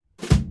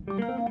A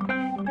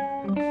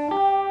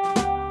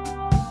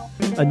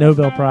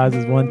Nobel Prize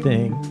is one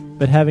thing,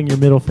 but having your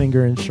middle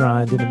finger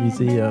enshrined in a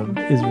museum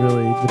is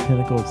really the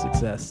pinnacle of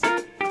success.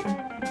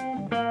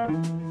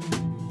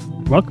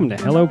 Welcome to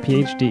Hello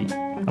PhD,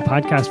 a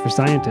podcast for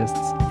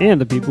scientists and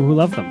the people who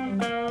love them.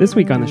 This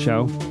week on the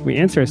show, we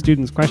answer a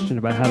student's question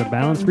about how to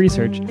balance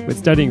research with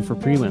studying for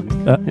prelims.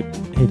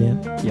 Hey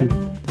Dan, Yeah.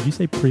 did you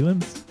say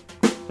prelims?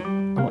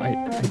 Oh, I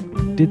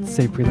did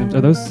say prelims.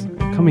 Are those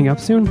coming up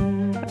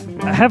soon?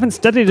 I haven't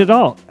studied at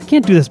all. I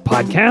can't do this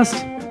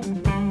podcast.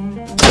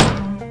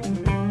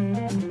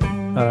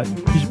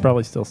 You should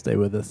probably still stay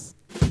with us.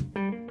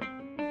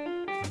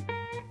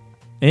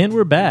 And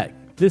we're back.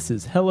 This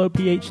is Hello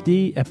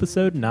PhD,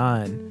 episode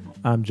 9.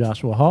 I'm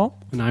Joshua Hall,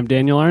 And I'm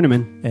Daniel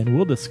Arneman. and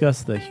we'll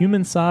discuss the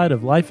human side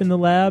of life in the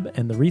lab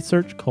and the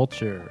research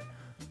culture.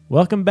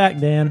 Welcome back,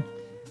 Dan.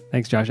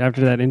 Thanks, Josh.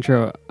 After that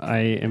intro, I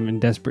am in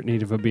desperate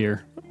need of a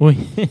beer.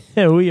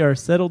 We are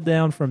settled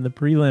down from the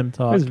prelim I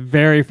talk. was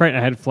very frightened.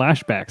 I had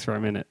flashbacks for a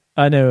minute.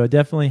 I know, I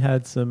definitely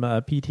had some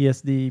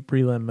PTSD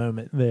prelim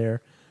moment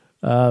there.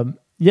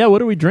 Yeah, what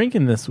are we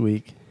drinking this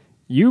week?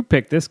 You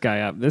picked this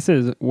guy up. This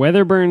is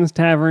Weatherburn's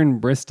Tavern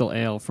Bristol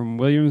Ale from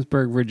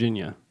Williamsburg,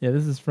 Virginia. Yeah,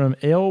 this is from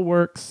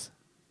Aleworks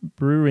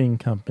Brewing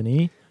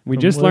Company. We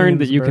from just learned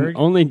that you can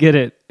Williamsburg. only get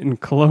it in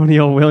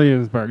Colonial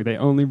Williamsburg. They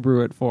only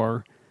brew it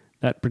for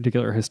that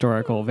particular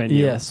historical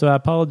venue. Yeah, so I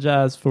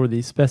apologize for the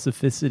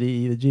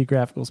specificity, the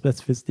geographical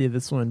specificity of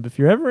this one. But if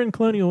you're ever in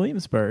Colonial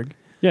Williamsburg,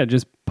 Yeah,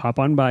 just pop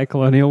on by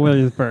Colonial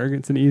Williamsburg.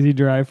 It's an easy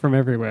drive from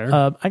everywhere.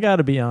 I got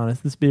to be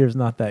honest, this beer is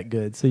not that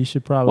good. So you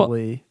should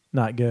probably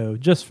not go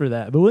just for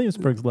that. But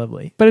Williamsburg's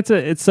lovely. But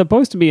it's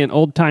supposed to be an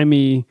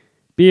old-timey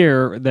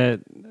beer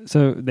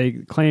so they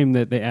claim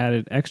that they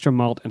added extra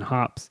malt and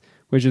hops,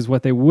 which is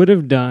what they would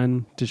have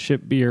done to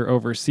ship beer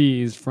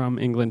overseas from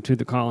England to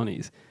the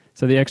colonies.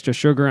 So the extra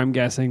sugar, I'm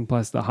guessing,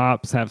 plus the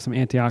hops have some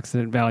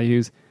antioxidant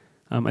values.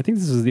 I think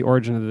this is the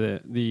origin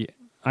of the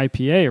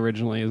IPA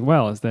originally as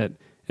well, is that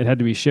it had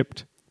to be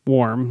shipped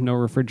warm, no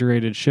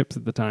refrigerated ships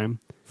at the time,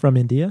 From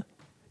India?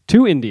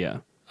 to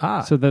India,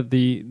 Ah, so that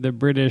the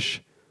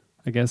British,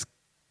 I guess,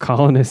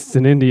 colonists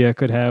in India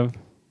could have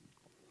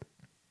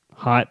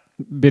hot,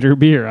 bitter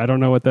beer. I don't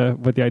know what the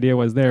idea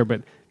was there,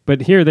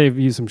 but here they've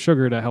used some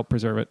sugar to help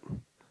preserve it.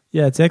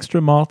 yeah, it's extra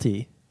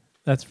malty.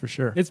 That's for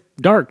sure. It's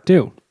dark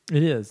too.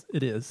 It is.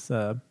 It is.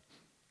 But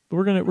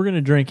we're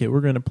gonna drink it.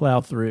 We're gonna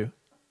plow through.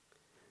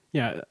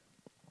 Yeah,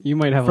 you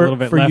might have a For- little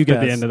bit for you left at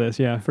the guys. end of this.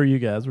 Yeah. For you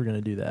guys, we're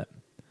gonna do that.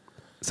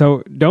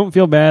 So don't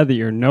feel bad that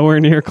you're nowhere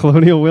near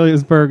Colonial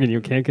Williamsburg and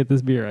you can't get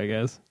this beer, I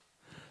guess.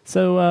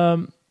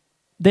 So,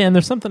 Dan,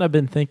 there's something I've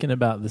been thinking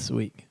about this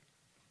week.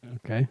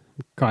 Okay.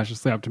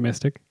 Cautiously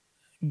optimistic.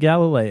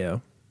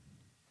 Galileo.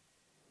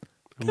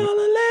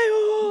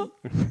 Galileo.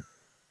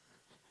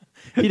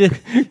 You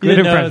didn't know I was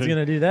impression. going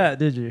to do that,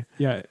 did you?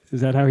 Yeah.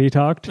 Is that how he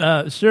talked?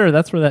 Sure,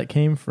 that's where that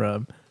came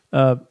from.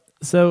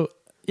 So,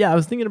 yeah, I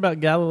was thinking about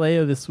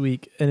Galileo this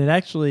week, and it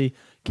actually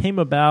came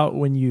about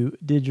when you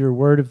did your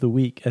word of the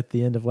week at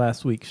the end of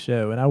last week's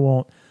show. And I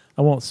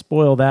won't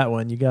spoil that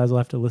one. You guys will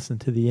have to listen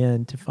to the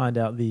end to find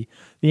out the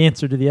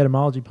answer to the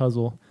etymology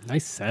puzzle.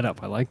 Nice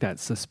setup. I like that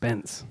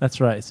suspense.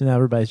 That's right. So now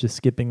everybody's just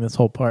skipping this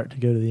whole part to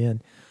go to the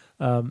end.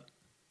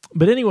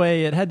 But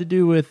anyway, it had to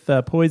do with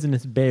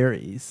poisonous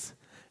berries.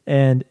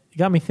 And it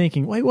got me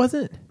thinking, wait,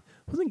 wasn't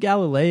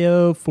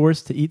Galileo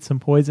forced to eat some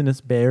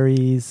poisonous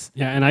berries?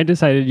 Yeah, and I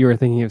decided you were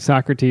thinking of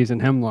Socrates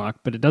and hemlock,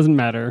 but it doesn't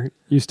matter.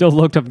 You still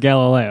looked up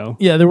Galileo.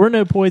 Yeah, there were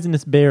no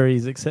poisonous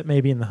berries except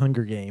maybe in the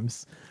Hunger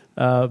Games.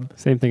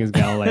 Same thing as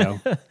Galileo.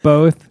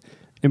 Both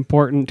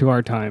important to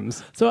our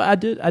times. So I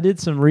did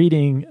some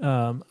reading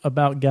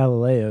about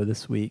Galileo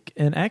this week,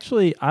 and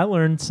actually I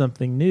learned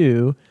something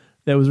new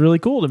that was really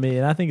cool to me,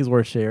 and I think is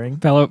worth sharing.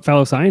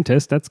 Fellow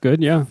scientist, that's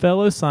good, yeah.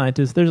 Fellow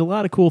scientists, there's a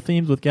lot of cool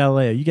themes with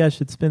Galileo. You guys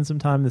should spend some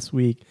time this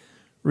week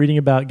reading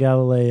about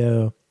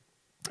Galileo.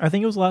 I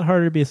think it was a lot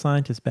harder to be a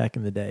scientist back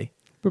in the day.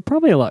 But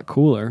probably a lot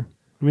cooler.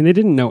 I mean, they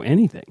didn't know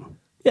anything.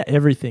 Yeah,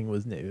 everything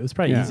was new. It was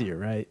probably Yeah. easier,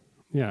 right?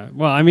 Yeah.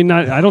 Well, I mean,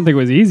 I don't think it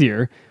was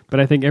easier, but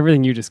I think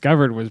everything you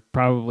discovered was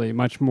probably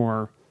much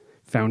more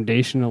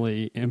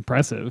foundationally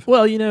impressive.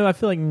 Well, I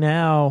feel like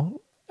now,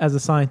 as a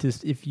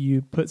scientist, if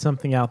you put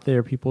something out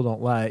there people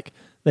don't like,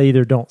 they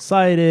either don't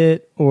cite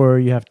it or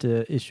you have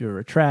to issue a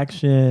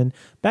retraction.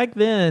 Back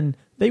then,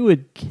 they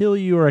would kill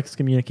you or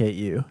excommunicate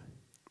you.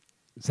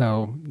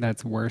 So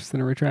that's worse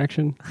than a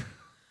retraction.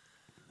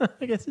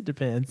 I guess it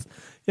depends.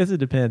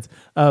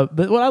 But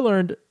what I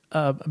learned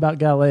about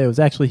Galileo is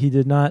actually he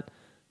was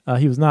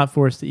not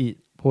forced to eat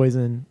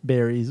poison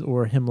berries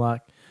or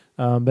hemlock,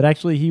 but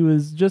actually he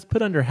was just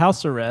put under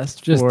house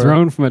arrest. Just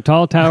thrown from a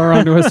tall tower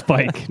onto a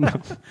spike. No.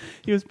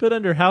 He was put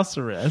under house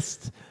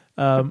arrest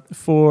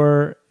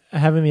for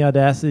having the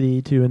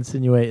audacity to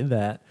insinuate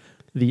that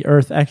the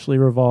Earth actually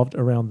revolved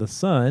around the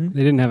sun.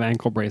 They didn't have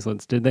ankle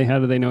bracelets, did they? How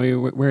did they know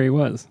where he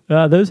was?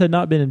 Those had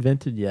not been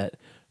invented yet.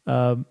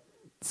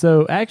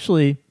 So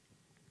actually,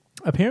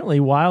 apparently,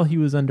 while he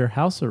was under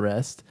house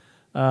arrest,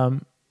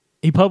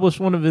 he published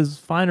one of his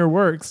finer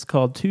works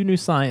called Two New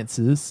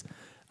Sciences,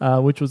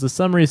 which was a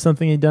summary of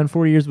something he'd done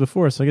 40 years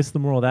before. So I guess the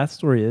moral of that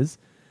story is,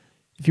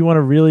 if you want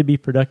to really be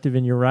productive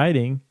in your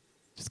writing,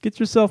 just get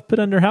yourself put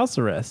under house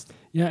arrest.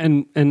 Yeah,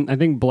 and I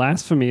think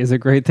blasphemy is a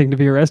great thing to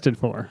be arrested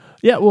for.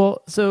 Yeah,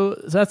 well, so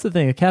that's the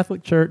thing. A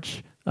Catholic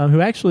Church,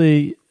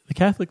 the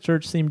Catholic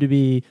Church seemed to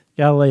be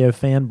Galileo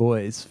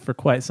fanboys for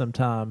quite some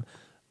time,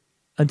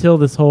 until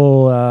this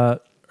whole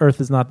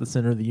Earth is not the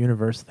center of the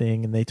universe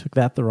thing, and they took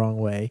that the wrong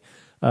way.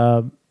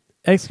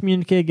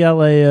 Excommunicated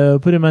Galileo,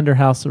 put him under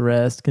house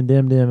arrest,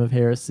 condemned him of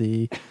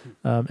heresy,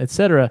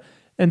 etc.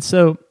 And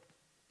so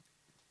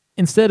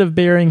instead of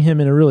burying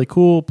him in a really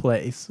cool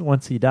place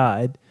once he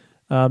died,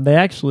 they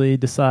actually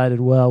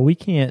decided, well, we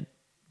can't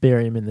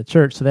bury him in the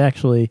church. So they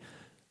actually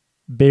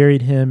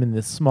buried him in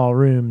this small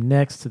room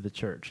next to the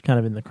church, kind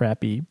of in the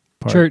crappy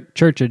part.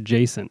 Church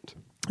adjacent.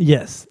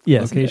 Yes.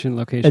 Location.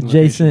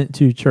 Adjacent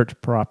to church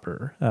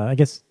proper. I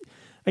guess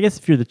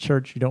if you're the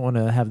church, you don't want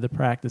to have the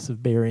practice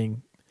of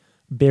burying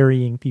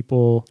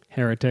people,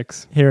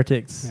 heretics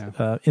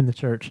Yeah. In the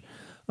church.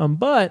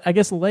 But I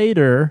guess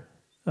later,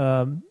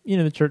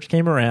 the church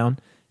came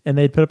around and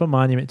they'd put up a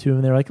monument to him,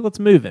 and they were like, let's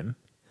move him.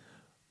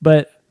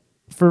 But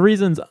for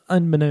reasons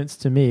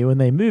unbeknownst to me, when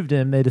they moved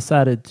him, they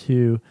decided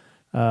to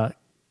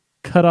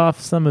cut off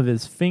some of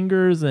his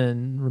fingers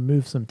and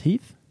remove some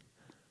teeth.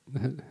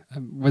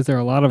 Was there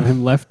a lot of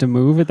him left to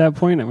move at that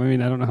point? I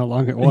mean, I don't know how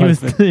long it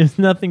was. It was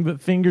nothing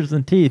but fingers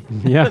and teeth.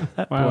 Yeah, at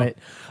that wow. point.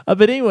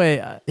 But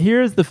anyway,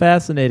 here's the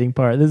fascinating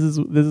part. This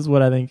is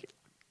what I think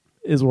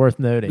is worth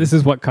noting. This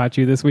is what caught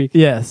you this week?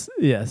 Yes.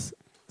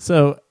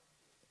 So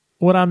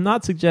what I'm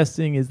not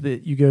suggesting is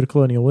that you go to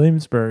Colonial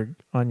Williamsburg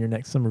on your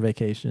next summer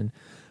vacation,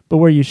 but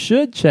where you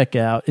should check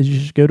out is you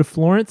should go to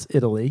Florence,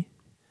 Italy.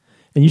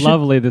 And you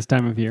Lovely this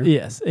time of year.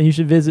 Yes, and you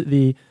should visit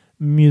the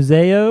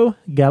Museo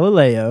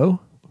Galileo,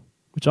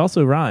 which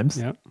also rhymes.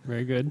 Yep,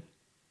 very good.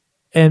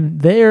 And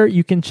there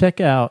you can check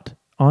out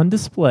on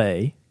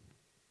display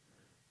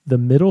the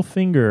middle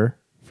finger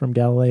from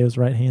Galileo's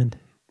right hand.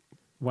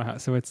 Wow,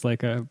 so it's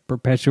like a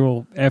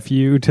perpetual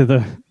FU to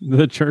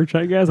the church,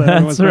 I guess. I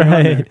don't know what's That's going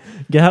on right.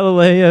 there.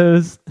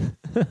 Galileo's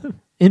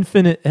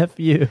infinite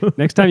FU.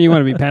 Next time you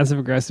want to be passive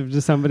aggressive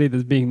to somebody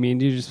that's being mean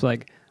to you, just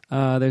like,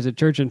 there's a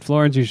church in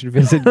Florence you should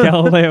visit.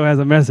 Galileo has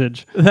a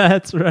message.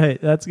 That's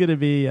right. That's gonna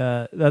be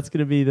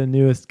the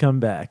newest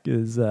comeback.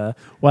 Is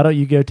why don't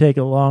you go take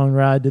a long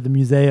ride to the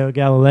Museo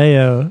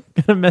Galileo?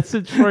 Got a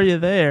message for you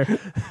there.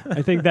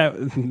 I think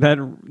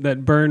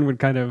that burn would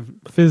kind of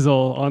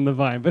fizzle on the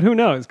vine, but who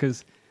knows?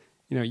 Because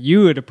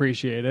you would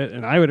appreciate it,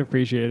 and I would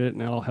appreciate it,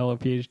 and all Hello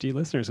PhD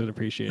listeners would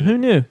appreciate it. Who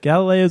knew?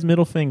 Galileo's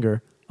middle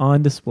finger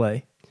on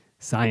display.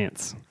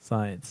 Science.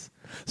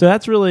 So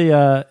that's really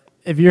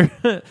if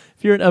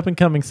you're an up and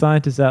coming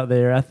scientist out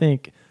there, I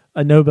think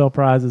a Nobel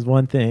Prize is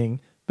one thing,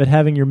 but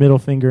having your middle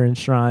finger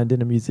enshrined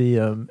in a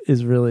museum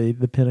is really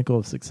the pinnacle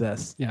of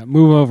success. Yeah,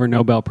 move over,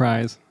 Nobel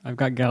Prize. I've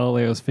got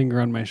Galileo's finger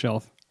on my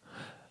shelf.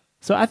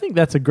 So I think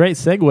that's a great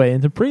segue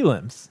into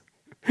prelims.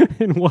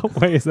 In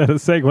what way is that a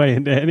segue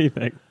into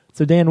anything?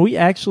 So Dan, we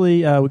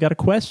actually we got a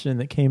question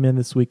that came in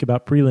this week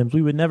about prelims.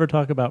 We would never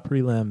talk about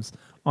prelims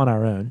on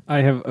our own.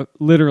 I have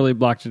literally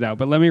blocked it out,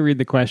 but let me read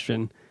the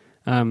question.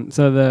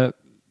 So the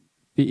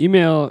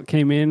email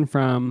came in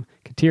from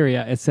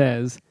Kateria. It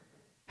says,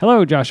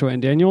 "Hello, Joshua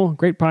and Daniel.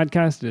 Great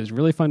podcast. It is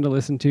really fun to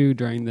listen to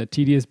during the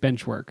tedious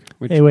bench work."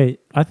 Which Hey, wait.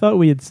 I thought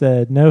we had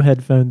said no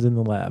headphones in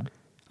the lab.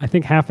 I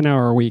think half an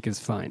hour a week is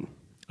fine.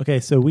 Okay,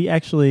 so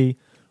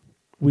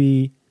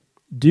we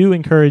do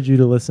encourage you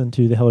to listen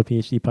to the Hello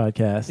PhD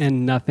podcast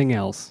And nothing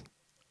else.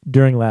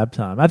 during lab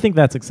time. I think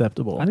that's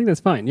acceptable. I think that's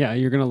fine. Yeah,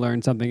 you're going to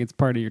learn something. It's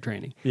part of your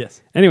training.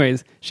 Yes.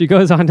 Anyways, she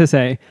goes on to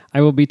say,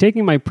 "I will be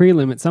taking my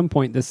prelim at some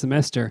point this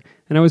semester,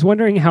 and I was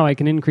wondering how I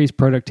can increase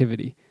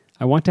productivity.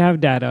 I want to have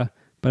data,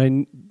 but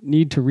I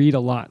need to read a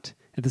lot.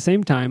 At the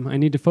same time, I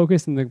need to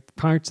focus on the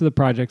parts of the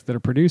projects that are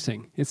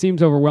producing. It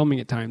seems overwhelming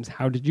at times.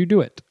 How did you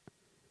do it?"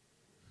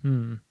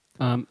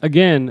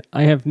 Again,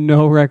 I have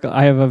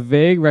I have a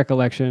vague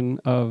recollection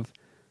of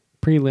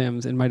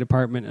prelims in my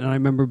department, and I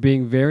remember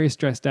being very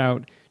stressed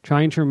out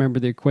trying to remember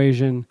the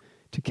equation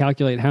to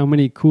calculate how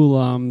many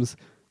coulombs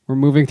were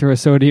moving through a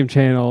sodium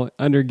channel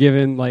under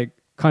given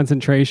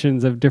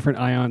concentrations of different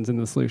ions in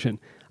the solution.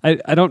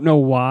 I don't know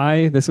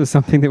why this was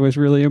something that was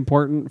really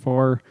important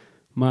for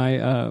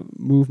my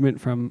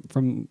movement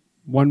from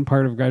one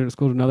part of graduate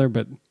school to another,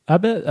 but I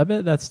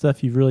bet that's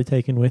stuff you've really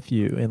taken with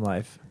you in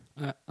life.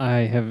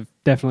 I have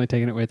definitely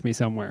taken it with me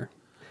somewhere.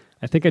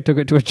 I think I took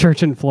it to a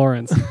church in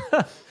Florence.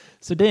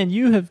 So Dan,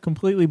 you have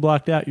completely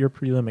blocked out your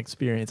prelim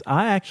experience.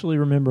 I actually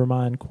remember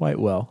mine quite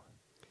well.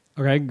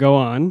 Okay, go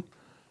on.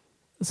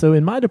 So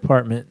in my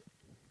department,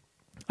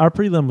 our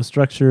prelim was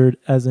structured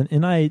as an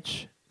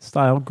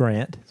NIH-style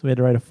grant. So we had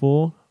to write a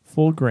full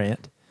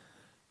grant,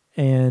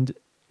 and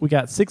we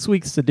got 6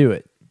 weeks to do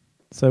it.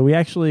 So we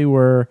actually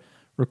were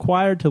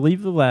required to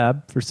leave the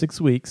lab for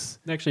 6 weeks,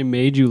 It actually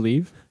made you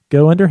leave?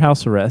 go under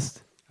house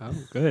arrest, Oh,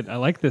 good. I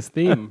like this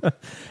theme.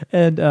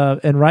 and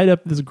write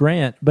up this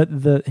grant. But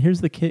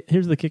here's the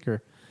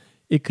kicker: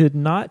 it could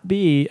not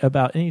be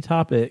about any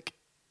topic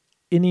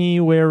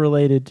anywhere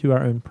related to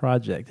our own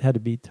project. It had to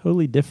be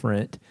totally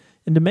different.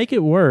 And to make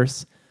it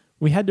worse,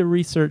 we had to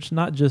research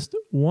not just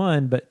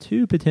one, but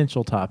two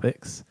potential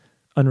topics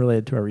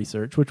unrelated to our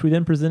research, which we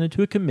then presented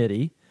to a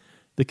committee.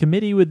 The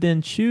committee would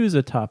then choose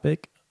a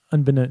topic,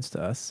 unbeknownst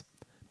to us,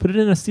 put it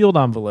in a sealed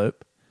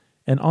envelope,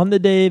 and on the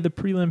day the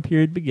prelim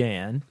period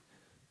began,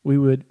 we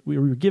were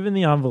given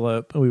the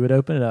envelope, and we would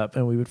open it up,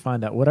 and we would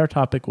find out what our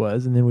topic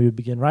was, and then we would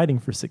begin writing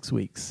for 6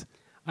 weeks.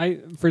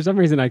 For some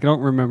reason, I don't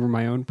remember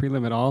my own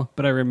prelim at all,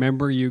 but I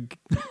remember you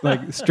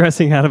like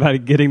stressing out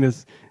about getting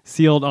this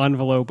sealed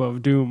envelope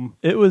of doom.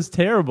 It was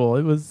terrible.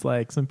 It was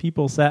like some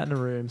people sat in a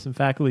room, some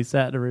faculty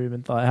sat in a room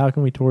and thought, how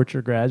can we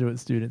torture graduate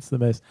students the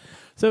most?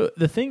 So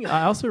the thing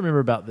I also remember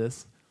about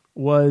this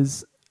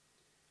was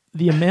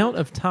the amount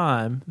of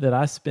time that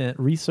I spent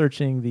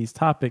researching these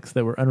topics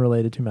that were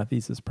unrelated to my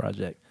thesis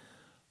project.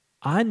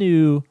 I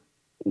knew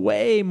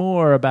way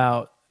more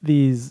about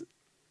these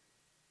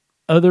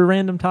other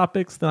random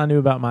topics than I knew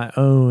about my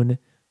own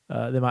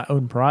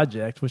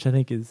project, which I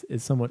think is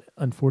somewhat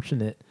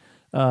unfortunate.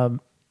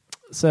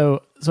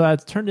 So I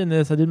turned in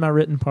this. I did my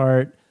written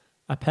part.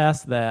 I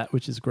passed that,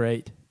 which is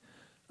great.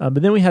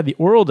 But then we had the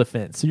oral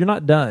defense. So you're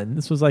not done.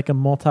 This was like a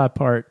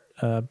multi-part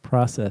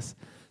process.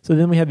 So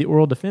then we had the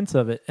oral defense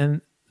of it, and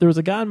there was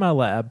a guy in my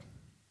lab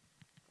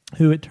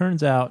who, it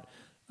turns out,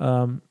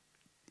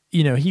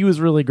 he was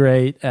really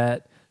great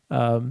at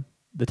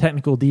the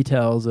technical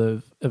details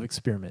of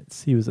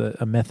experiments. He was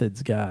a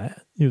methods guy.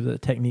 He was a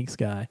techniques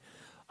guy.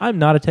 I'm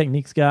not a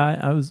techniques guy.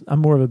 I'm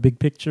more of a big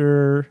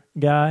picture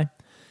guy.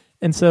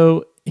 And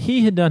so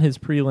he had done his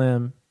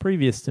prelim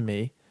previous to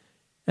me,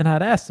 and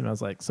I'd asked him, I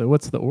was like, so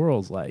what's the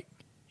orals like?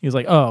 He was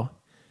like, oh,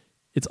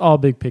 it's all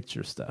big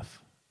picture stuff.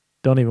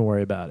 Don't even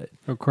worry about it.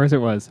 Of course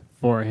it was.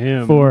 For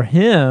him. For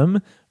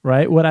him,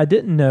 right? What I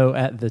didn't know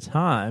at the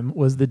time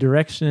was the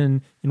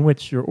direction in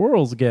which your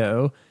orals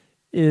go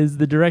is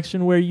the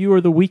direction where you are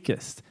the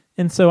weakest.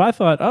 And so I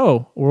thought,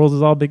 oh, orals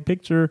is all big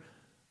picture.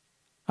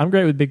 I'm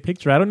great with big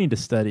picture. I don't need to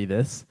study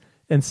this.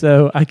 And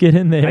so I get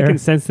in there. I can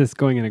sense this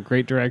going in a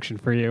great direction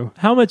for you.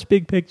 How much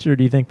big picture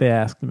do you think they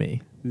asked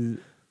me?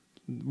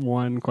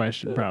 One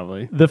question,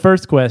 probably. The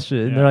first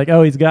question. Yeah. They're like,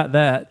 oh, he's got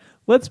that.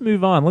 Let's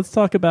move on. Let's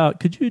talk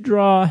about, could you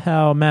draw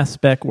how mass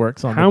spec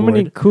works on the board? How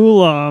many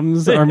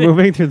coulombs are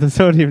moving through the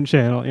sodium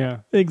channel?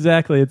 Yeah.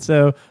 Exactly. And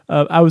so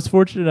I was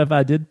fortunate enough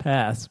I did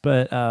pass,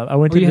 but I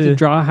went you had to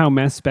draw how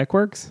mass spec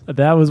works?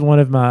 That was one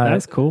of my...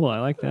 That's cool. I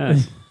like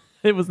that.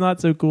 It was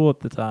not so cool at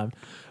the time.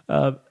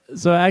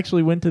 So I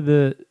actually went to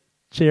the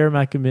chair of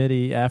my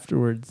committee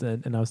afterwards,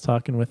 and I was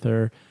talking with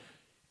her,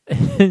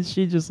 and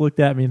she just looked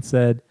at me and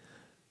said,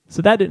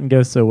 so that didn't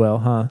go so well,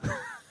 huh?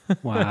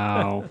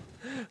 Wow.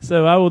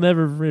 So I will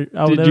never.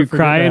 Did you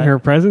cry in her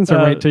presence or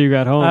wait till you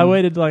got home? I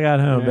waited till I got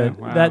home, Yeah, but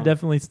wow. that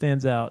definitely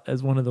stands out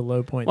as one of the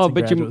low points in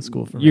graduate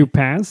school for me. You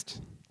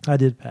passed, I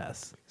did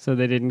pass. so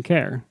they didn't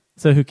care.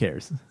 So who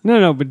cares?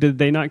 No, but did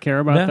they not care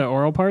about No. the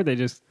oral part? They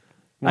just.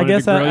 I wanted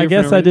guess to grill you I for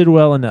guess no I did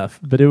well enough,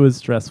 but it was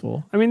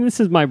stressful. I mean, this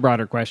is my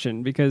broader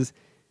question because,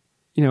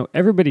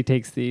 everybody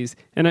takes these,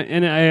 and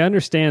I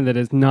understand that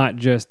it's not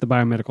just the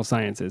biomedical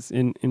sciences.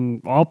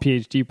 In all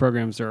PhD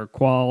programs, there are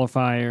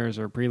qualifiers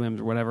or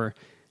prelims or whatever,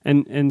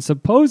 and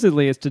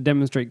supposedly it's to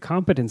demonstrate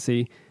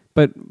competency.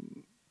 But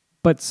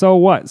so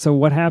what? So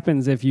what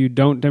happens if you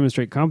don't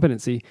demonstrate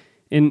competency?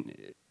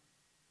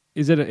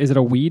 Is it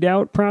a weed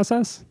out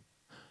process?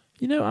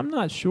 I'm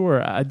not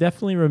sure. I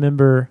definitely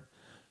remember.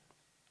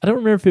 I don't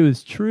remember if it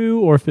was true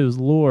or if it was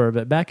lore,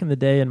 but back in the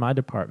day in my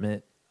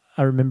department,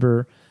 I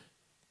remember,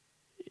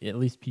 at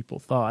least people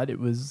thought it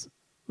was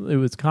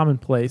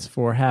commonplace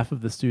for half of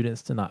the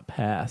students to not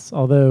pass.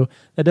 Although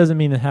that doesn't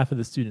mean that half of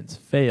the students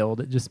failed.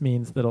 It just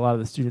means that a lot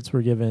of the students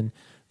were given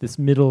this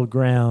middle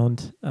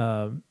ground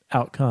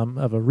outcome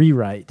of a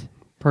rewrite.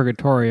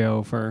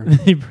 Purgatorio for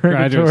The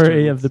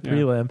purgatory of the yeah.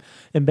 prelim.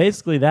 And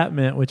basically that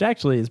meant, which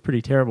actually is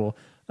pretty terrible,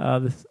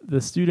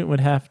 the student would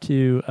have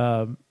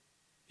to,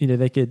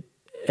 they could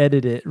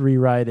edit it,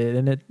 rewrite it,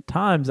 and at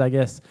times, I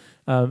guess,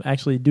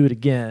 actually do it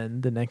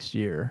again the next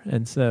year.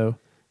 And so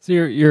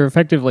you're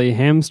effectively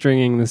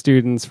hamstringing the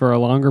students for a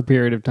longer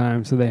period of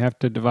time, so they have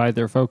to divide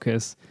their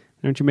focus.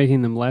 Aren't you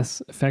making them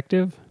less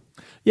effective?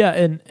 Yeah,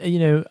 and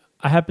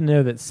I happen to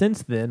know that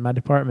since then, my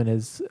department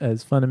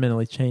has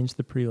fundamentally changed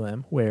the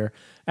prelim, where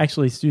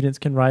actually students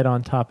can write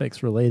on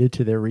topics related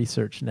to their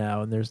research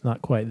now, and there's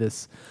not quite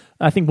this.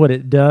 I think what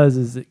it does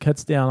is it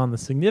cuts down on the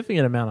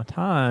significant amount of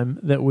time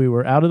that we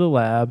were out of the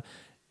lab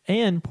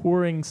and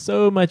pouring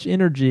so much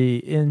energy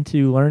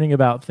into learning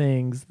about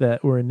things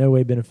that were in no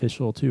way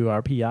beneficial to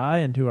our PI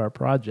and to our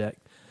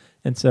project.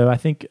 And so I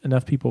think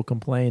enough people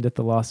complained at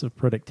the loss of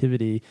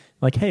productivity,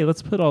 like, hey,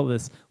 let's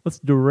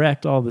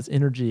direct all this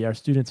energy our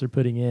students are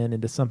putting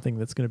into something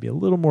that's going to be a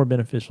little more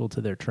beneficial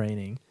to their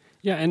training.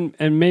 Yeah,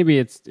 and maybe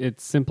it's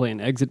simply an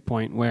exit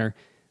point where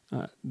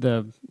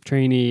the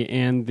trainee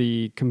and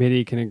the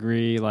committee can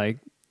agree, like,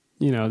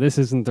 this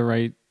isn't the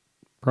right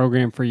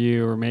program for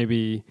you, or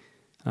maybe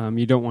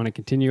you don't want to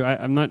continue.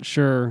 I'm not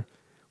sure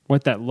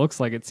what that looks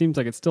like. It seems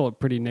like it's still a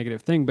pretty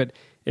negative thing, but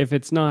if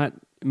it's not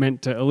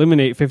meant to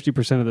eliminate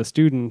 50% of the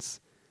students,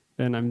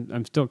 then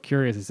I'm still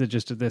curious. Is it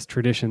just this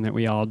tradition that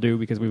we all do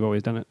because we've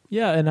always done it?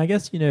 Yeah, and I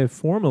guess,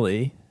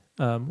 formally,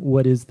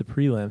 what is the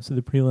prelim? So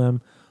the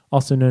prelim,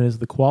 also known as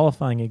the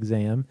qualifying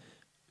exam,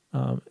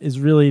 is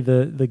really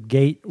the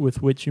gate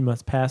with which you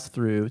must pass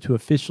through to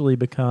officially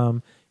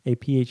become a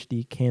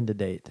PhD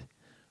candidate,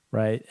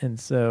 right? And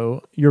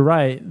so you're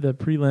right, the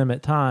prelim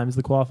at times,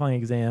 the qualifying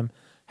exam,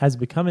 has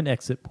become an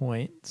exit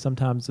point.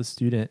 Sometimes the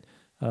student,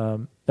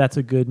 that's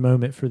a good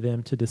moment for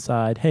them to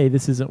decide, hey,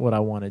 this isn't what I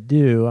want to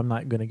do. I'm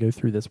not going to go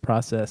through this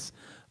process.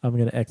 I'm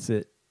going to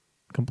exit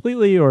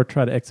completely or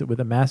try to exit with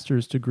a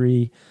master's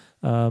degree.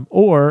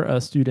 Or a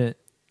student,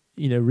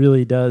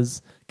 really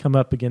does come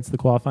up against the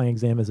qualifying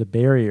exam as a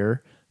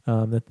barrier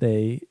that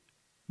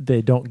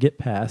they don't get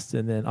past,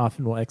 and then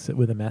often will exit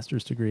with a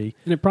master's degree.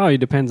 And it probably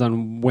depends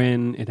on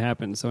when it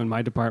happens. So in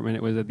my department,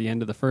 it was at the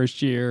end of the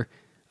first year.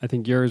 I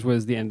think yours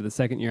was the end of the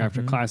second year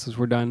after classes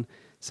were done.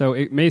 So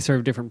it may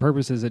serve different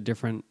purposes at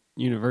different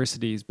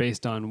universities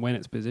based on when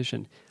it's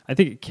positioned. I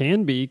think it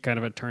can be kind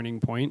of a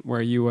turning point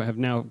where you have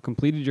now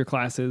completed your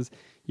classes,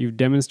 you've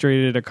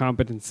demonstrated a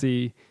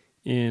competency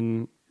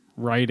in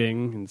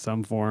writing in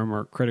some form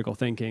or critical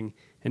thinking,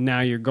 and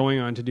now you're going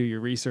on to do your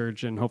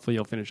research, and hopefully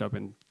you'll finish up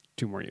in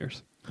 2 more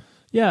years.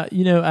 Yeah,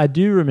 I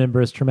do remember,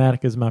 as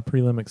traumatic as my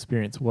prelim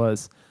experience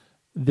was,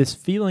 this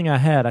feeling I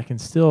had, I can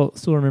still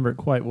remember it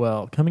quite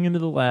well. Coming into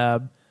the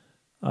lab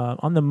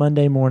on the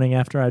Monday morning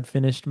after I'd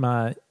finished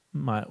my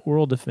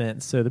oral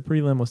defense, so the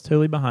prelim was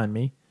totally behind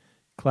me,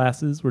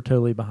 classes were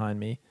totally behind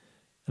me,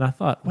 and I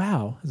thought,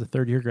 wow, as a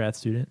third-year grad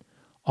student,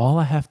 all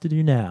I have to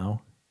do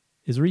now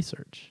is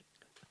research.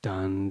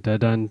 Dun, dun,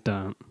 dun,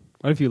 dun.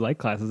 What if you like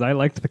classes? I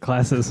liked the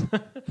classes.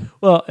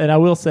 Well, and I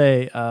will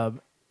say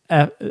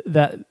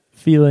that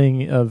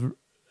feeling of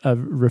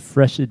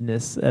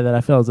refreshedness that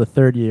I felt as a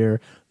third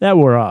year, that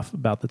wore off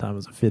about the time I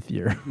was a fifth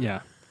year. Yeah.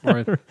 Or a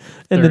and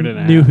third then and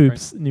a new half,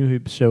 hoops, right? New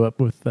hoops show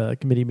up with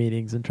committee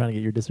meetings and trying to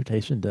get your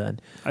dissertation done.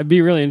 I'd be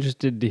really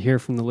interested to hear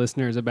from the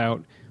listeners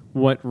about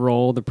what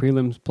role the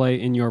prelims play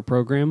in your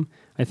program.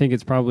 I think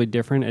it's probably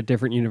different at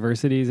different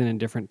universities and in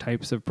different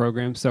types of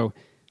programs. So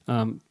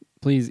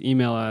please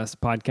email us,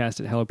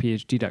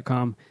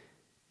 podcast@hellophd.com.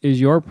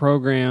 Is your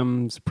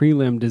program's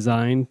prelim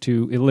designed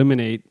to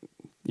eliminate,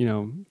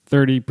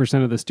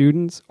 30% of the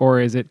students,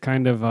 or is it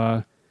kind of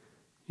a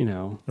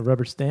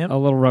rubber stamp? A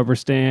little rubber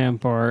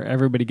stamp, or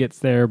everybody gets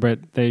there, but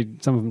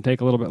some of them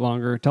take a little bit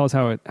longer? Tell us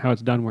how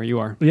it's done where you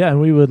are. Yeah, and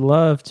we would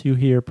love to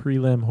hear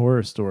prelim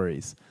horror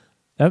stories.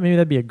 Maybe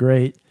that'd be a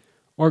great...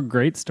 Or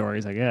great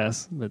stories, I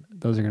guess, but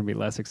those are going to be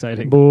less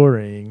exciting.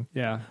 Boring.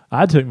 Yeah.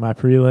 I took my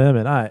prelim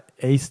and I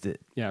aced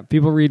it. Yeah,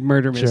 people read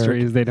murder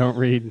mysteries. They don't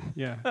read...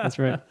 Yeah, that's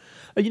right.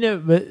 But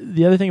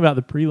the other thing about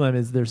the prelim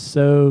is they're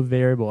so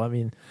variable. I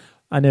mean,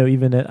 I know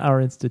even at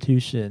our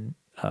institution,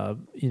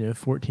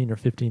 14 or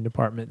 15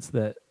 departments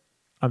that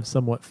I'm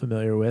somewhat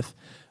familiar with,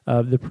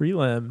 the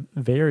prelim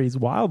varies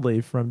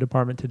wildly from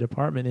department to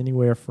department,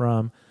 anywhere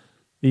from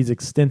these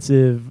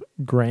extensive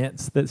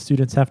grants that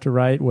students have to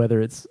write, whether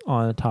it's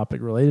on a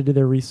topic related to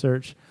their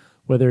research,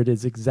 whether it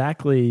is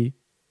exactly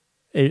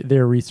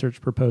their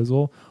research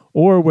proposal,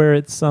 or where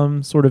it's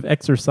some sort of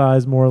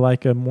exercise more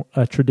like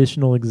a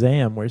traditional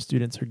exam where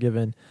students are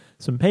given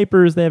some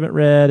papers they haven't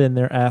read and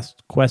they're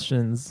asked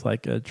questions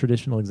like a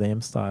traditional exam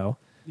style.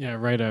 Yeah,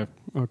 write a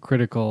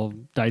critical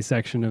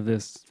dissection of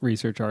this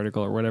research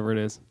article or whatever it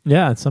is.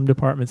 Yeah, in some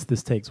departments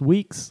this takes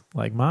weeks,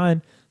 like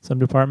mine. Some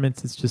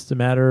departments it's just a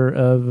matter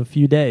of a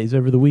few days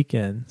over the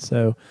weekend.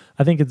 So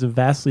I think it's a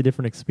vastly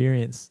different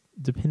experience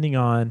depending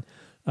on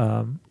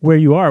where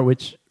you are,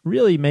 which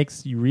really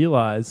makes you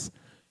realize,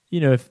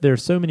 if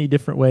there's so many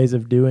different ways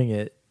of doing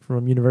it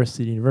from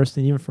university to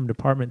university, and even from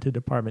department to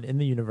department in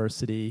the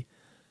university,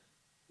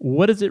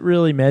 what is it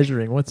really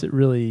measuring? What's it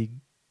really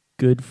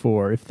good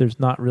for if there's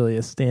not really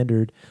a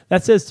standard?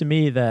 That says to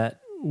me that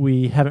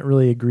we haven't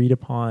really agreed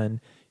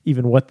upon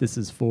even what this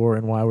is for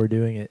and why we're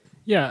doing it.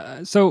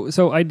 Yeah.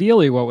 So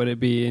ideally, what would it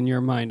be in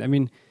your mind? I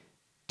mean,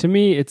 to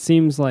me, it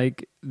seems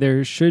like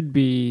there should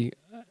be,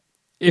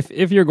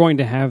 if you're going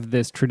to have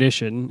this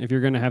tradition, if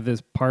you're going to have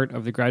this part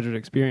of the graduate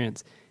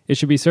experience, it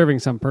should be serving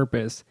some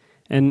purpose.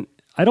 And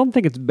I don't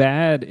think it's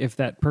bad if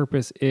that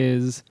purpose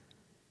is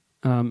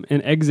an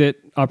exit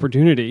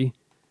opportunity.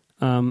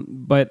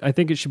 But I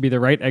think it should be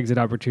the right exit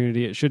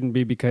opportunity. It shouldn't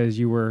be because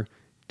you were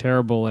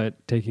terrible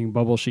at taking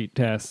bubble sheet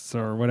tests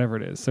or whatever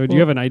it is. So do you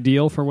have an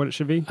ideal for what it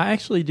should be? I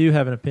actually do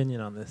have an opinion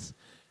on this.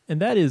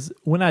 And that is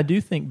when I do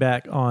think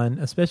back on,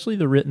 especially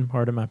the written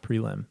part of my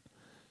prelim.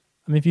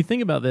 I mean, if you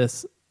think about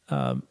this,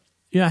 I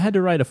had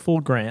to write a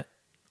full grant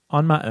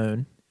on my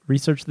own,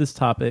 research this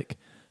topic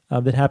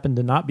that happened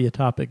to not be a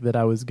topic that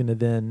I was going to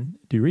then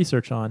do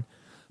research on.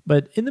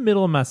 But in the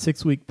middle of my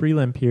 6-week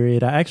prelim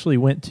period, I actually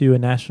went to a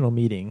national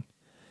meeting.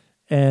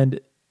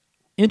 And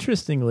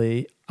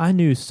interestingly, I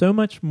knew so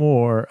much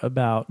more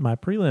about my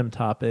prelim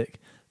topic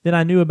than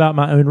I knew about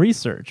my own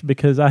research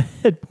because I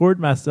had poured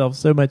myself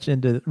so much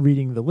into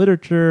reading the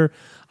literature.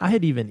 I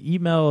had even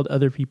emailed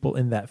other people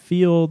in that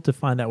field to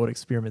find out what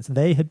experiments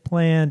they had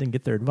planned and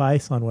get their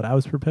advice on what I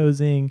was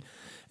proposing.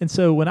 And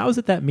so when I was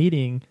at that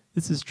meeting,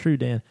 this is true,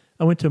 Dan,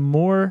 I went to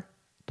more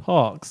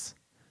talks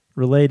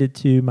related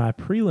to my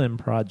prelim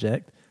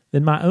project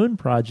than my own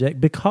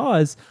project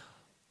because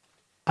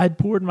I'd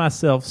poured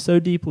myself so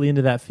deeply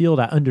into that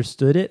field. I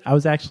understood it. I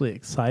was actually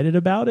excited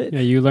about it. Yeah,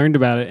 you learned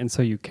about it, and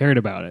so you cared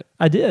about it.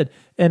 I did,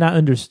 and I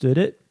understood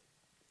it.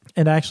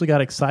 And I actually got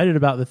excited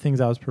about the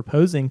things I was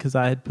proposing because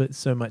I had put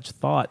so much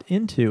thought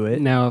into it.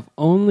 Now, if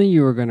only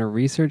you were going to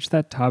research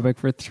that topic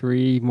for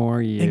 3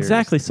 more years.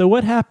 Exactly. So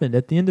what happened?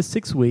 At the end of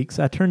 6 weeks,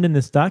 I turned in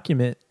this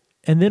document,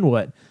 and then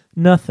what?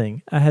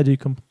 Nothing. I had to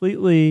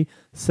completely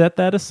set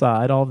that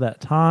aside, all that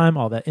time,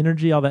 all that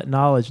energy, all that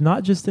knowledge,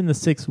 not just in the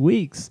 6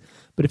 weeks,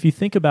 but if you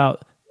think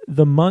about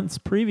the months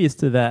previous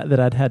to that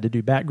I'd had to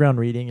do background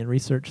reading and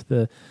research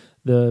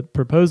the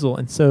proposal.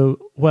 And so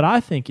what I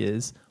think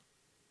is,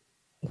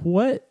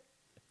 what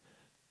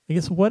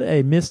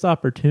a missed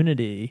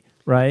opportunity,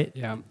 right?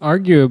 Yeah.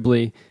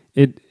 Arguably,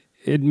 it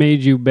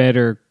made you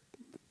better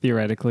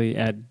theoretically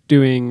at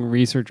doing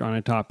research on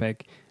a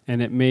topic,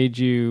 and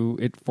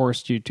it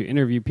forced you to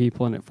interview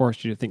people, and it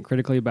forced you to think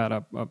critically about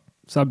a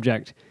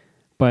subject.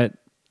 But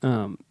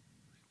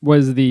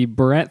was the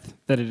breadth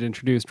that it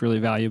introduced really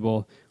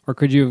valuable, or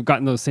could you have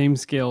gotten those same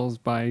skills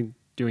by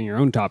doing your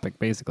own topic,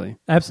 basically?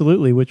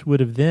 Absolutely, which would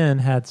have then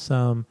had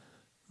some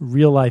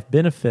real life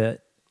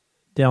benefit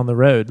down the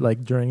road,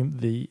 like during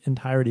the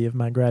entirety of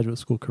my graduate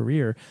school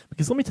career.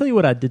 Because let me tell you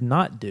what I did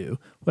not do.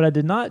 What I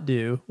did not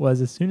do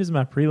was, as soon as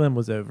my prelim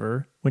was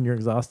over, when you're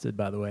exhausted,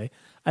 by the way,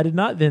 I did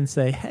not then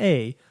say,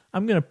 hey,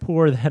 I'm going to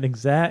pour that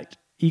exact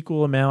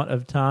equal amount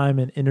of time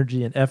and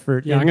energy and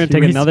effort. Yeah, I'm going to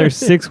take another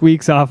 6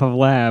 weeks off of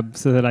lab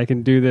so that I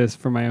can do this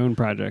for my own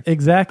project.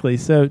 Exactly.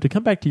 So to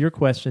come back to your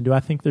question, do I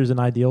think there's an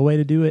ideal way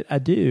to do it? I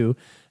do.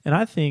 And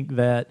I think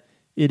that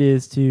it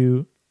is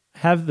to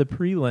have the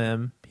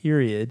prelim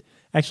period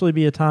actually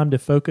be a time to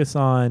focus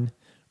on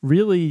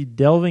really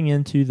delving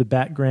into the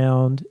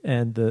background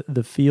and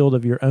the field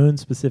of your own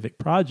specific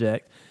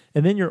project.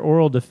 And then your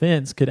oral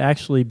defense could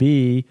actually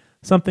be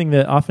something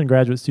that often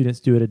graduate students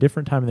do at a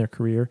different time in their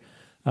career.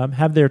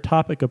 Have their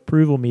topic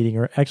approval meeting,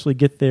 or actually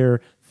get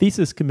their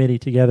thesis committee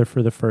together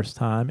for the first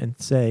time and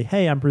say,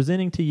 hey, I'm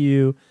presenting to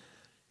you,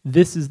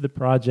 this is the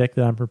project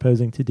that I'm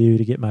proposing to do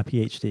to get my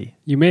PhD.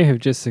 You may have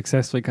just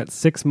successfully cut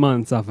 6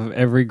 months off of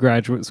every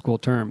graduate school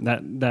term.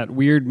 That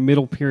weird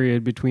middle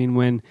period between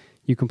when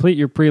you complete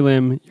your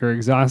prelim, you're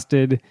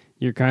exhausted,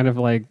 you're kind of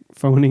like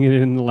phoning it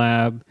in the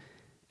lab,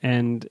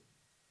 and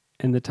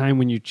the time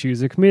when you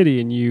choose a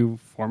committee and you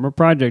form a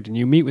project and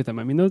you meet with them.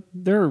 I mean,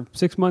 there are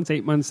 6 months,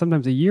 8 months,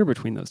 sometimes a year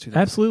between those two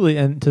things. Absolutely.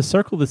 And to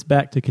circle this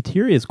back to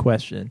Kateria's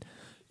question,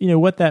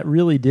 what that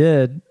really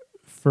did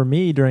for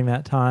me during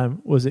that time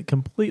was it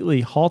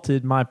completely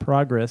halted my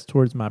progress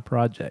towards my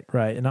project,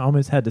 right? And I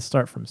almost had to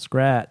start from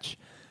scratch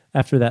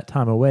after that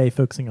time away,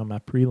 focusing on my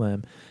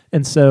prelim.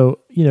 And so,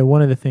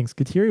 one of the things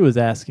Kateria was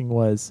asking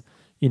was,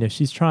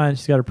 she's got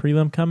a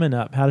prelim coming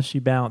up. How does she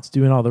balance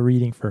doing all the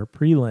reading for her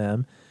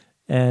prelim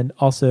and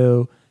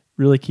also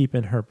really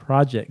keeping her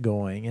project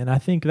going? And I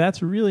think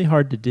that's really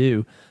hard to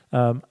do,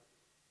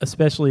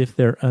 especially if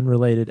they're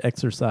unrelated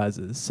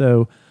exercises.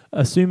 So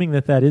assuming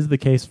that is the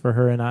case for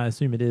her, and I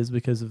assume it is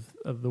because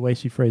of the way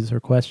she phrases her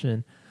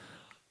question,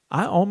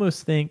 I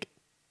almost think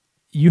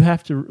you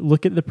have to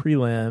look at the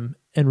prelim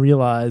and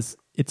realize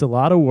it's a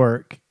lot of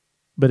work,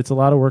 but it's a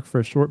lot of work for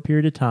a short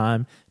period of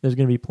time. There's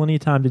going to be plenty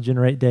of time to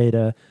generate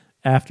data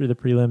after the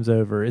prelim's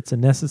over. It's a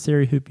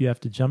necessary hoop you have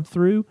to jump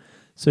through.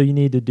 So you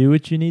need to do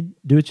what you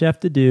have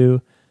to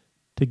do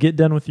to get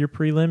done with your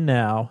prelim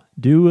now,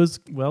 do as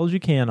well as you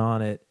can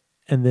on it,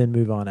 and then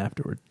move on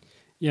afterward.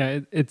 Yeah,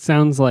 it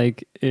sounds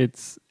like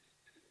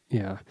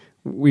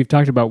we've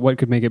talked about what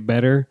could make it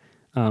better,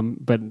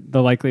 but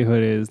the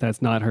likelihood is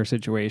that's not her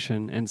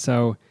situation. And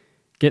so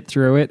get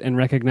through it and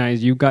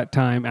recognize you've got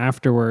time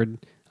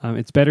afterward.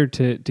 It's better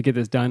to get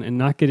this done and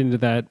not get into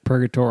that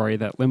purgatory,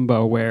 that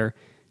limbo where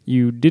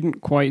you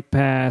didn't quite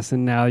pass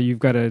and now you've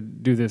got to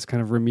do this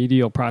kind of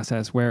remedial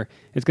process where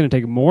it's going to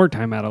take more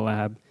time out of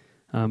lab.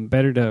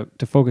 Better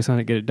to focus on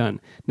it, get it done.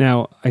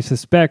 Now, I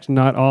suspect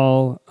not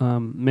all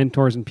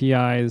mentors and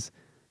PIs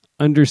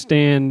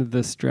understand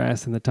the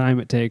stress and the time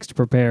it takes to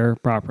prepare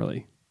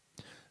properly.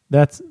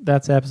 That's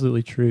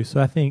absolutely true.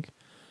 So I think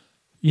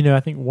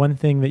one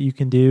thing that you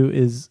can do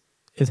is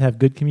have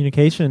good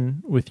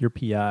communication with your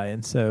PI.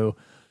 And so,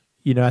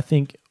 I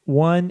think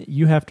one,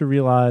 you have to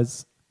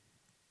realize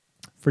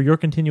for your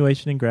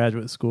continuation in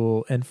graduate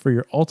school and for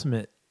your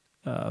ultimate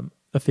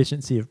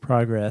efficiency of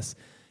progress,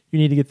 you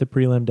need to get the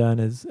prelim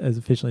done as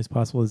efficiently as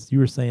possible, as you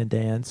were saying,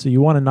 Dan. So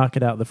you want to knock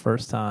it out the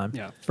first time.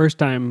 Yeah, first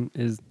time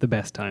is the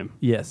best time.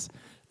 Yes.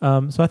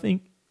 So I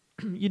think,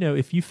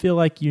 if you feel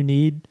like you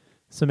need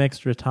some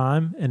extra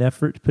time and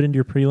effort to put into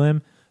your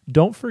prelim,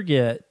 don't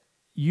forget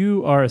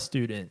you are a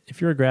student.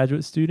 If you're a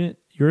graduate student,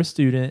 you're a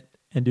student,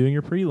 and doing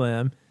your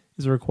prelim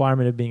is a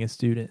requirement of being a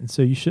student. And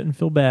so you shouldn't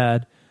feel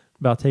bad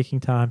about taking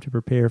time to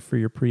prepare for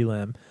your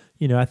prelim.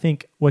 I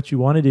think what you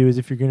want to do is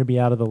if you're going to be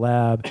out of the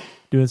lab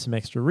doing some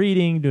extra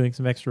reading, doing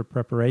some extra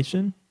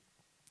preparation,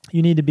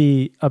 you need to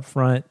be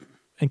upfront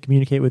and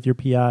communicate with your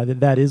PI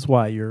that is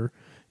why you're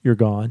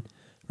gone,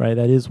 right?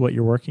 That is what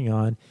you're working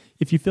on.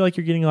 If you feel like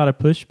you're getting a lot of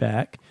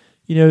pushback,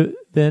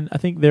 then I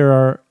think there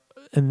are,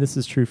 and this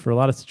is true for a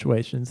lot of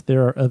situations,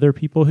 there are other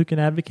people who can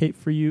advocate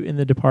for you in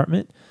the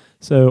department.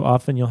 So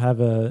often you'll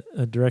have a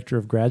director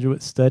of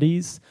graduate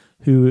studies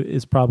who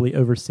is probably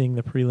overseeing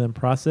the prelim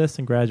process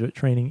and graduate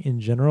training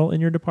in general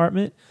in your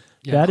department.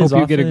 Yeah, hope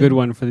you get a good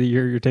one for the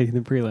year you're taking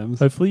the prelims.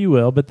 Hopefully you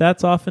will, but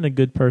that's often a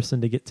good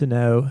person to get to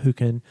know who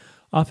can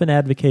often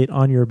advocate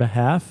on your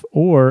behalf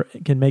or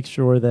can make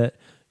sure that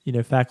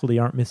faculty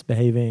aren't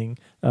misbehaving.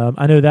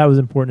 I know that was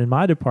important in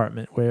my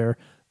department where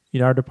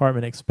our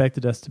department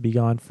expected us to be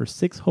gone for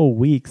 6 whole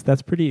weeks.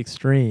 That's pretty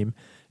extreme.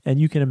 And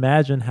you can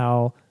imagine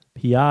how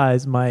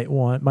PIs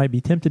might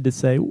be tempted to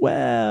say,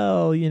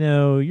 well,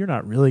 you're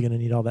not really going to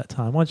need all that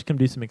time. Why don't you come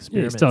do some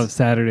experiments? You still have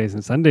Saturdays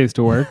and Sundays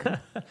to work.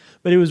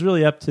 But it was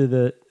really up to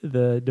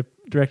the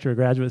director of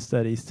graduate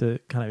studies to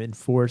kind of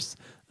enforce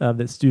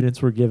that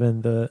students were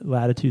given the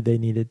latitude they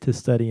needed to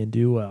study and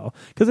do well.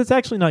 Because it's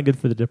actually not good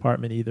for the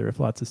department either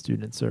if lots of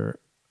students are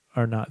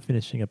not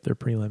finishing up their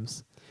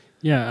prelims.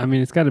 Yeah, I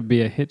mean, it's got to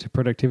be a hit to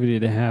productivity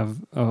to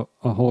have a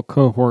whole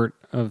cohort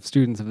of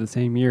students of the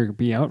same year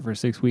be out for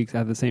 6 weeks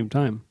at the same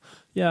time.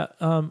 Yeah,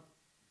 and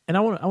I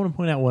want to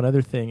point out one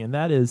other thing, and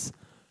that is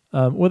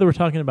whether we're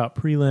talking about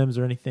prelims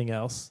or anything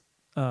else,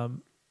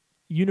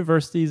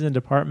 universities and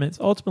departments,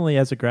 ultimately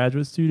as a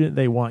graduate student,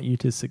 they want you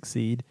to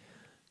succeed,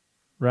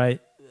 right?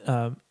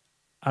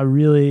 I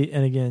really,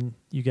 and again,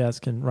 you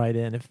guys can write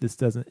in if this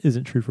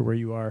isn't true for where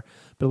you are,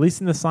 but at least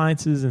in the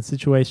sciences and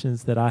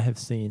situations that I have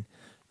seen,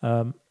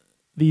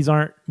 these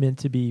aren't meant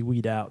to be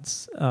weed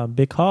outs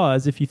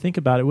because if you think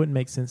about it, it wouldn't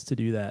make sense to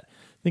do that.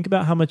 Think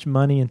about how much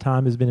money and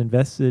time has been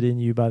invested in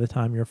you by the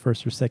time you're a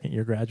first or second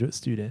year graduate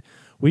student.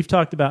 We've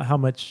talked about how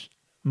much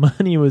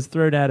money was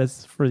thrown at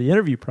us for the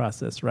interview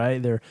process,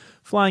 right? They're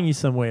flying you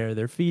somewhere,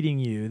 they're feeding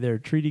you, they're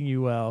treating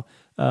you well.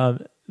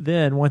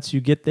 Then once you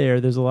get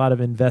there, there's a lot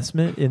of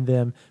investment in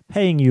them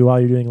paying you while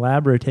you're doing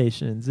lab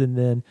rotations. And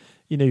then,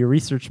 your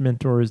research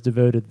mentor has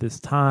devoted this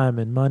time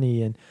and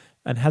money and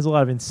has a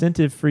lot of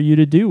incentive for you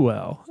to do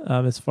well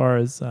as far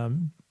as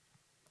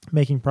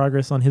making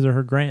progress on his or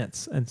her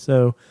grants. And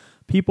so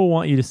people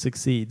want you to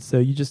succeed. So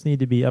you just need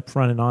to be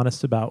upfront and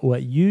honest about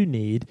what you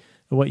need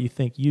and what you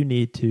think you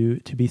need to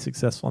be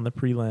successful on the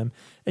prelim.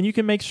 And you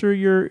can make sure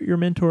your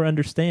mentor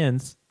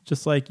understands,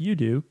 just like you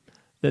do,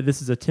 that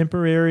this is a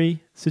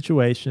temporary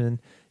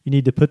situation. You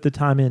need to put the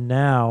time in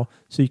now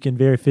so you can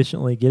very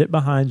efficiently get it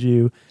behind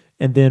you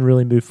and then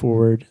really move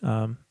forward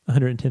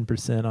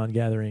 110% on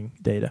gathering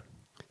data.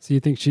 So you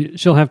think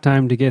she'll have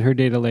time to get her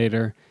data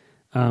later,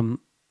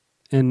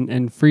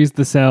 and freeze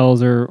the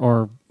cells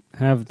or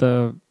have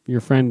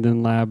your friend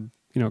in lab,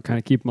 kind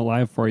of keep them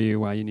alive for you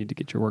while you need to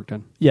get your work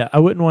done? Yeah, I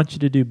wouldn't want you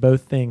to do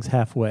both things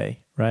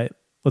halfway, right?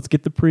 Let's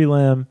get the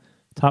prelim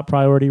top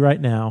priority right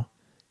now,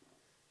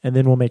 and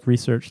then we'll make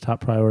research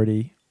top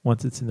priority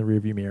once it's in the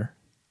rearview mirror.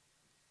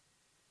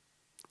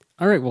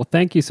 All right. Well,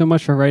 thank you so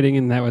much for writing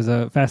in. That was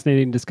a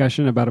fascinating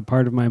discussion about a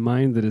part of my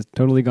mind that is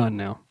totally gone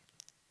now.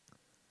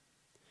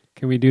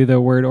 Can we do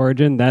the word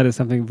origin? That is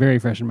something very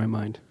fresh in my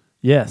mind.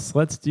 Yes,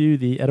 let's do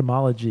the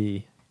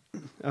etymology.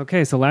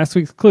 Okay, so last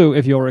week's clue,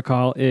 if you'll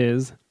recall,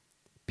 is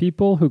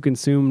people who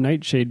consume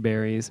nightshade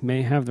berries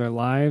may have their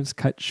lives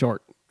cut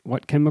short.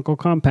 What chemical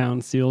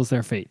compound seals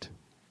their fate?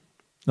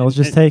 Now let's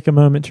just take a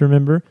moment to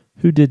remember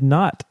who did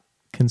not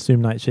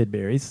consume nightshade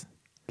berries.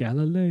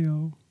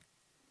 Galileo.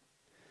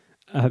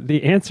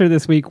 The answer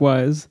this week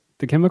was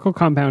the chemical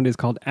compound is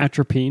called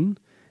atropine.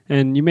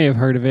 And you may have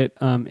heard of it.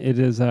 It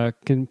is a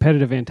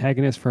competitive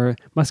antagonist for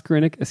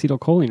muscarinic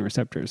acetylcholine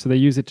receptors. So they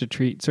use it to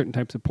treat certain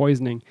types of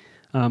poisoning.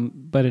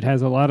 But it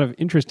has a lot of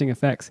interesting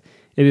effects.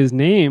 It is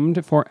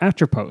named for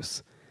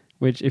Atropos,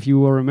 which, if you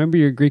will remember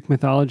your Greek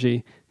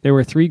mythology, there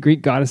were 3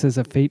 Greek goddesses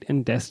of fate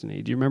and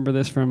destiny. Do you remember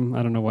this from,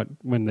 I don't know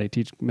when they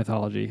teach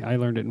mythology. I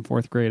learned it in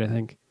 4th grade, I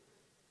think.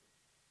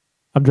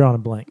 I'm drawing a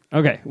blank.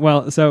 Okay,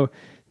 well, so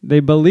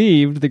the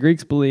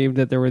Greeks believed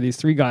that there were these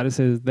 3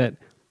 goddesses that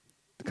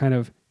kind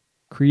of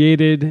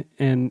created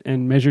and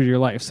measured your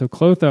life. So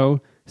Clotho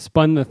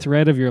spun the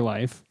thread of your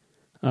life,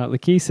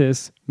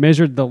 Lachesis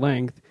measured the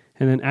length,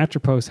 and then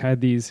Atropos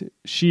had these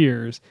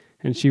shears,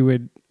 and she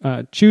would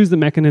choose the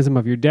mechanism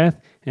of your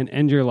death and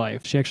end your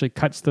life. She actually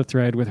cuts the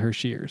thread with her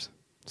shears.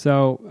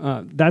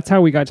 So that's how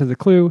we got to the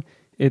clue.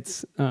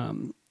 It's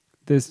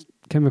this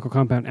chemical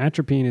compound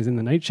atropine is in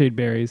the nightshade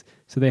berries,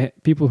 so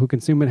people who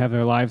consume it have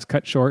their lives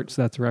cut short,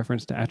 so that's a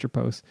reference to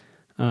Atropos.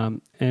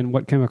 And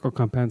what chemical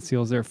compound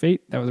seals their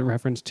fate? That was a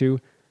reference to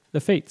the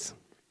Fates.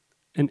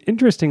 And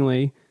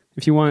interestingly,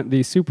 if you want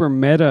the super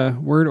meta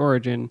word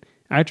origin,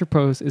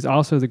 Atropos is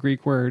also the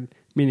Greek word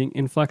meaning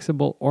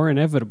inflexible or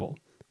inevitable,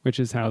 which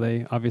is how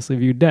they obviously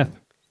viewed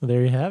death. Well,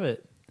 there you have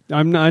it.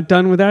 I'm not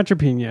done with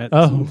atropine yet.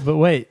 Oh, but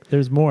wait,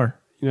 there's more.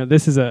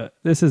 this is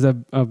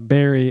a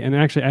berry, and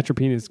actually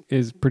atropine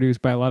is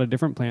produced by a lot of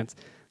different plants.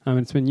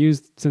 It's been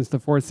used since the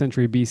 4th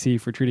century BC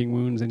for treating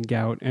wounds and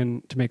gout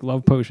and to make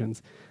love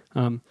potions.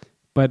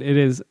 But it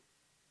is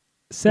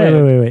said...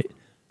 Wait.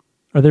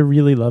 Are there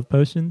really love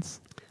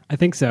potions? I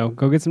think so.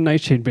 Go get some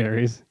nightshade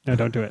berries. No,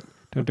 don't do it.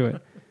 Don't do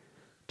it.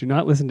 Do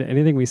not listen to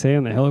anything we say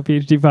on the Hello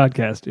PhD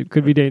podcast. It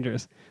could be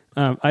dangerous.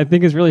 I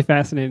think it's really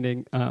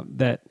fascinating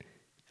that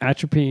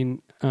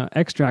atropine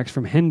extracts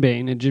from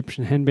henbane,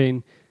 Egyptian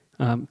henbane,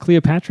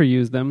 Cleopatra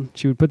used them.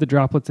 She would put the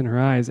droplets in her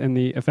eyes, and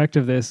the effect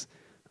of this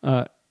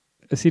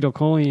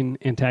acetylcholine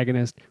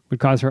antagonist would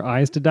cause her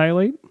eyes to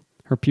dilate,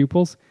 her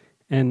pupils,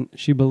 and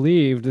she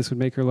believed this would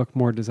make her look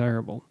more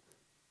desirable.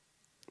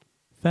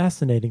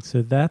 Fascinating.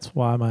 So that's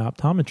why my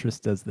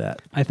optometrist does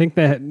that. I think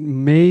that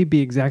may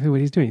be exactly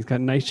what he's doing. He's got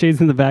nightshades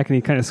in the back, and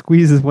he kind of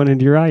squeezes one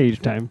into your eye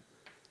each time.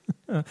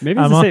 Maybe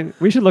it's the same.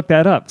 We should look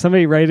that up.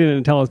 Somebody write in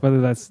and tell us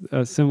whether that's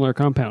a similar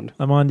compound.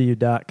 I'm on to you,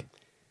 Doc.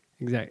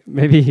 Exactly.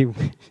 Maybe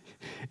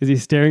is he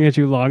staring at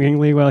you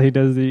longingly while he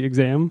does the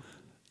exam?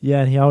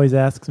 Yeah, and he always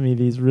asks me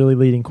these really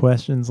leading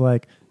questions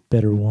like,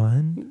 better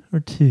 1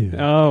 or 2?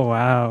 Oh,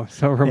 wow.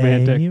 So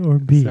romantic. A or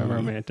B? So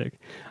romantic.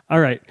 All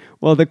right.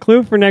 Well, the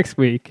clue for next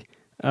week,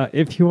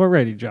 if you are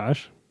ready,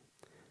 Josh.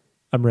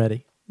 I'm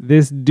ready.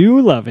 This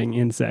dew-loving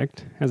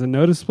insect has a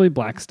noticeably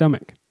black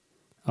stomach.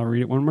 I'll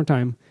read it one more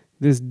time.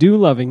 This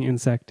dew-loving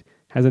insect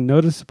has a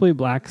noticeably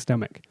black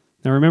stomach.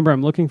 Now remember,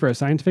 I'm looking for a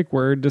scientific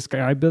word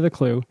described by the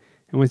clue,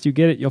 and once you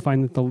get it, you'll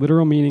find that the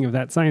literal meaning of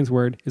that science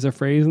word is a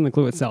phrase in the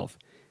clue itself.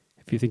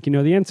 If you think you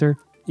know the answer,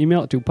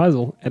 email it to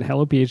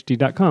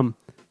puzzle@hellophd.com.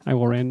 I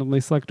will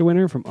randomly select a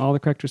winner from all the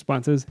correct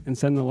responses and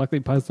send the lucky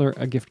puzzler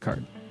a gift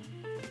card.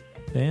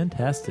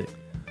 Fantastic.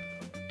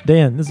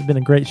 Dan, this has been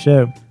a great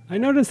show. I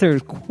noticed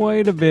there's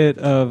quite a bit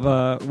of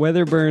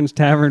Weatherburn's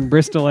Tavern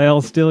Bristol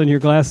Ale still in your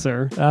glass,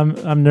 sir.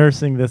 I'm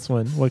nursing this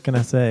one. What can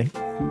I say?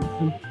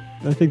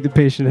 I think the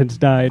patient has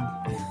died.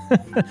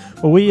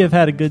 Well, we have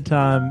had a good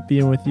time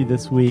being with you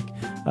this week.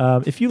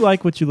 If you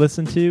like what you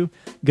listen to,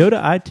 go to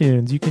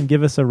iTunes. You can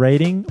give us a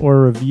rating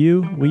or a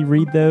review. We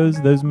read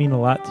those. Those mean a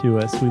lot to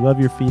us. We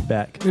love your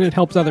feedback. And it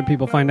helps other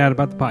people find out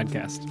about the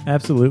podcast.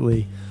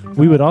 Absolutely.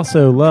 We would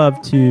also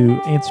love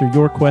to answer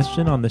your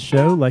question on the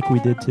show like we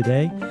did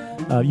today.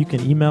 You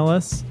can email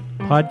us,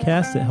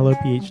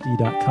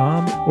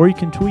 podcast@hellophd.com, or you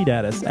can tweet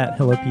at us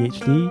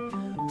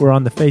 @hellophd. We're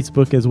on the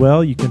Facebook as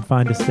well. You can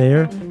find us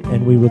there,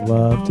 and we would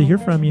love to hear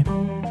from you.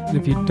 And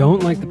if you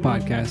don't like the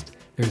podcast,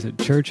 there's a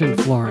church in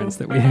Florence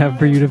that we have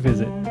for you to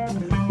visit.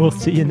 We'll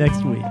see you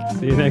next week.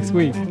 See you next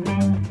week.